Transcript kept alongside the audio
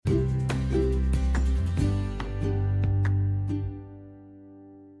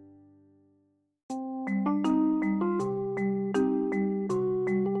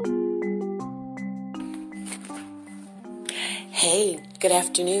Hey, good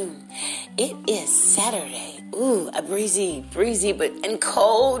afternoon. It is Saturday. Ooh, a breezy, and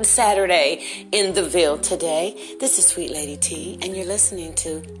cold Saturday in the Ville today. This is SweetLadyT, and you're listening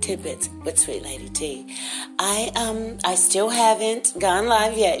to TidBits with SweetLadyT. I still haven't gone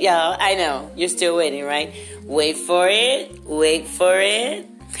live yet, y'all. I know, you're still waiting, right? Wait for it.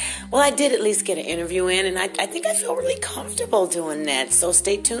 Well, I did at least get an interview in, and I think I feel really comfortable doing that. So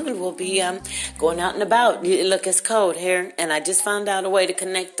stay tuned. We'll be going out and about. Look, it's cold here, and I just found out a way to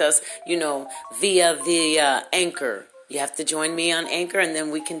connect us, via the Anchor. You have to join me on Anchor, and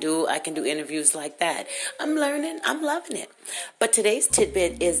then I can do interviews like that. I'm learning. I'm loving it. But today's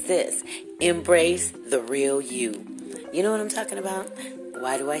tidbit is this: embrace the real you. You know what I'm talking about?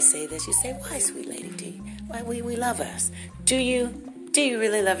 Why do I say this? You say, why, Sweet Lady T? Why we love us? Do you? Do you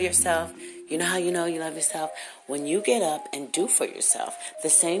really love yourself? You know how you know you love yourself? When you get up and do for yourself the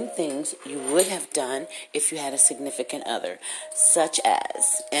same things you would have done if you had a significant other, such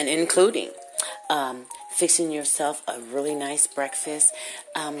as, and including, fixing yourself a really nice breakfast,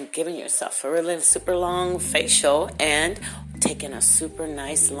 giving yourself a really super long facial, and taking a super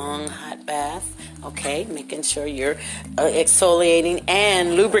nice long hot bath, okay? Making sure you're exfoliating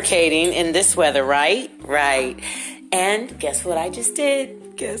and lubricating in this weather, right? Right. And guess what I just did?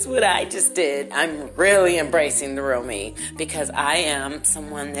 I'm really embracing the real me because I am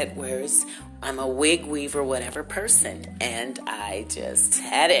someone that I'm a wig weaver, whatever person, and I just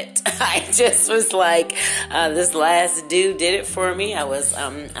had it. I just was like, this last dude did it for me. I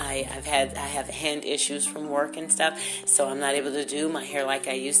have hand issues from work and stuff, so I'm not able to do my hair like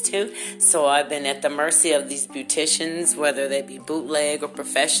I used to. So I've been at the mercy of these beauticians, whether they be bootleg or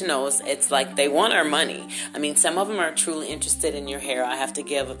professionals. It's like they want our money. I mean, some of them are truly interested in your hair. I have to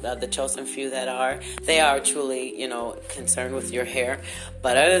give the chosen few that are. They are truly, concerned with your hair.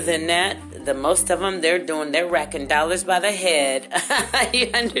 But other than that, the most of them, they're racking dollars by the head.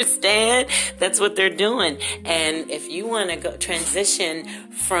 You understand? That's what they're doing. And if you want to go transition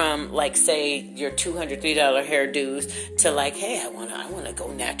from, like, say, your $200, $3 hairdos to, like, hey, I want to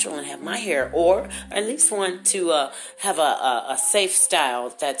go natural and have my hair, or at least want to have a safe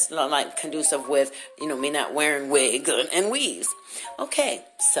style that's like conducive with, me not wearing wigs and weaves. Okay,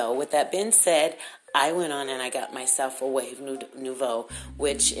 so with that being said, I went on and I got myself a Wave Nouveau,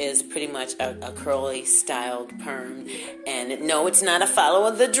 which is pretty much a curly styled perm. And no, it's not a follow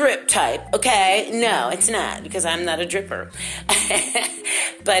of the drip type, okay? No, it's not, because I'm not a dripper.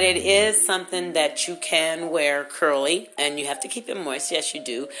 But it is something that you can wear curly, and you have to keep it moist. Yes, you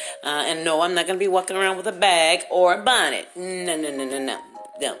do. And no, I'm not going to be walking around with a bag or a bonnet.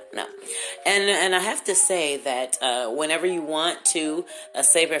 No. And I have to say that whenever you want to,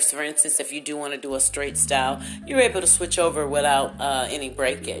 say, for instance, if you do want to do a straight style, you're able to switch over without any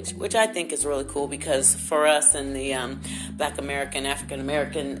breakage, which I think is really cool, because for us in the Black American, African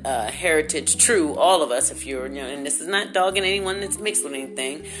American heritage, true, all of us, if you're, and this is not dogging anyone that's mixed with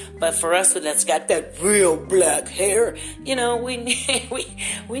anything, but for us that's got that real black hair, we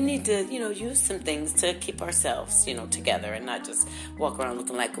need to, use some things to keep ourselves, together, and not just walk around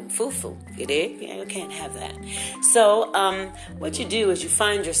looking like a foo-foo. You dig? Yeah, you can't have that. So what you do is you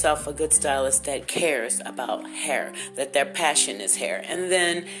find yourself a good stylist that cares about hair, that their passion is hair. And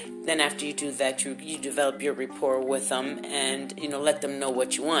then after you do that, you develop your rapport with them, and let them know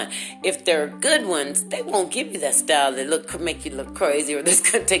what you want. If they're good ones, they won't give you that style that make you look crazy, or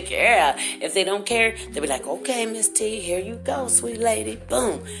that's gonna take your hair out. If they don't care, they'll be like, okay, Miss T, here you go, sweet lady,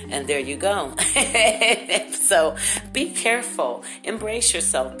 boom, and there you go. So be careful, embrace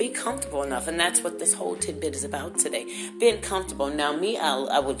yourself, be comfortable enough, and that's what this whole tidbit is about today. Being comfortable. Now, me,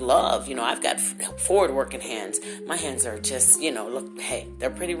 I would love, I've got forward working hands. My hands are just, look, hey, they're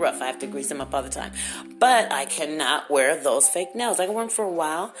pretty rough. I have to grease them up all the time. But I cannot wear those fake nails. I can wear them for a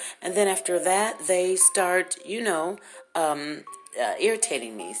while, and then after that, they start,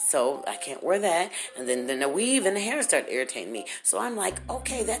 irritating me. So I can't wear that. And then the weave and the hair start irritating me. So I'm like,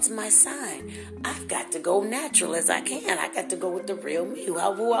 okay, that's my sign. I've got to go natural as I can. I got to go with the real me. Who I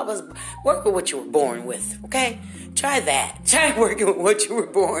was work with what you were born with. Okay? Try that. Try working with what you were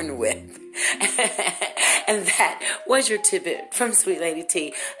born with. And that was your tidbit from Sweet Lady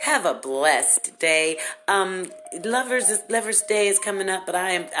T. Have a blessed day. Lovers Day is coming up, but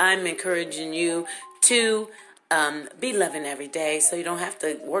I'm encouraging you to be loving every day, so you don't have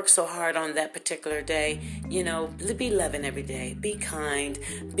to work so hard on that particular day. Be loving every day. Be kind.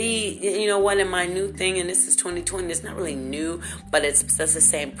 Be, what in my new thing, and this is 2020, it's not really new, but it's just the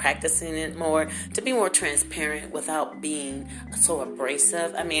same, practicing it more, to be more transparent without being so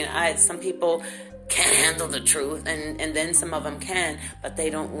abrasive. I mean, some people can't handle the truth, and then some of them can, but they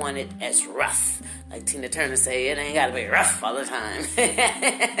don't want it as rough. Like Tina Turner say, it ain't gotta be rough all the time.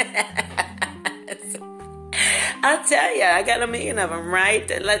 I'll tell you, I got a million of them, right?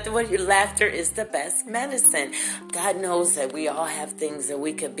 Laughter is the best medicine. God knows that we all have things that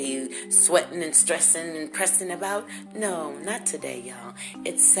we could be sweating and stressing and pressing about. No, not today, y'all.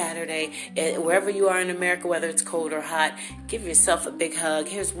 It's Saturday. Wherever you are in America, whether it's cold or hot, give yourself a big hug.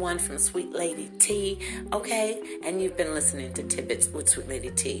 Here's one from SweetLadyT, okay? And you've been listening to TidBits with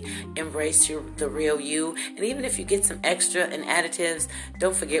SweetLadyT. Embrace the real you. And even if you get some extra and additives,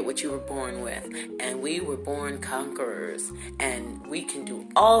 don't forget what you were born with. And we were born conquerors, and we can do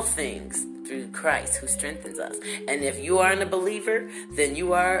all things through Christ who strengthens us. And if you aren't a believer, then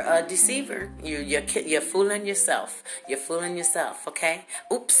you are a deceiver. You're fooling yourself. You're fooling yourself, okay?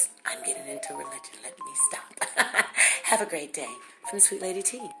 Oops, I'm getting into religion. Let me stop. Have a great day from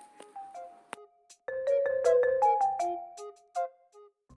SweetLadyT.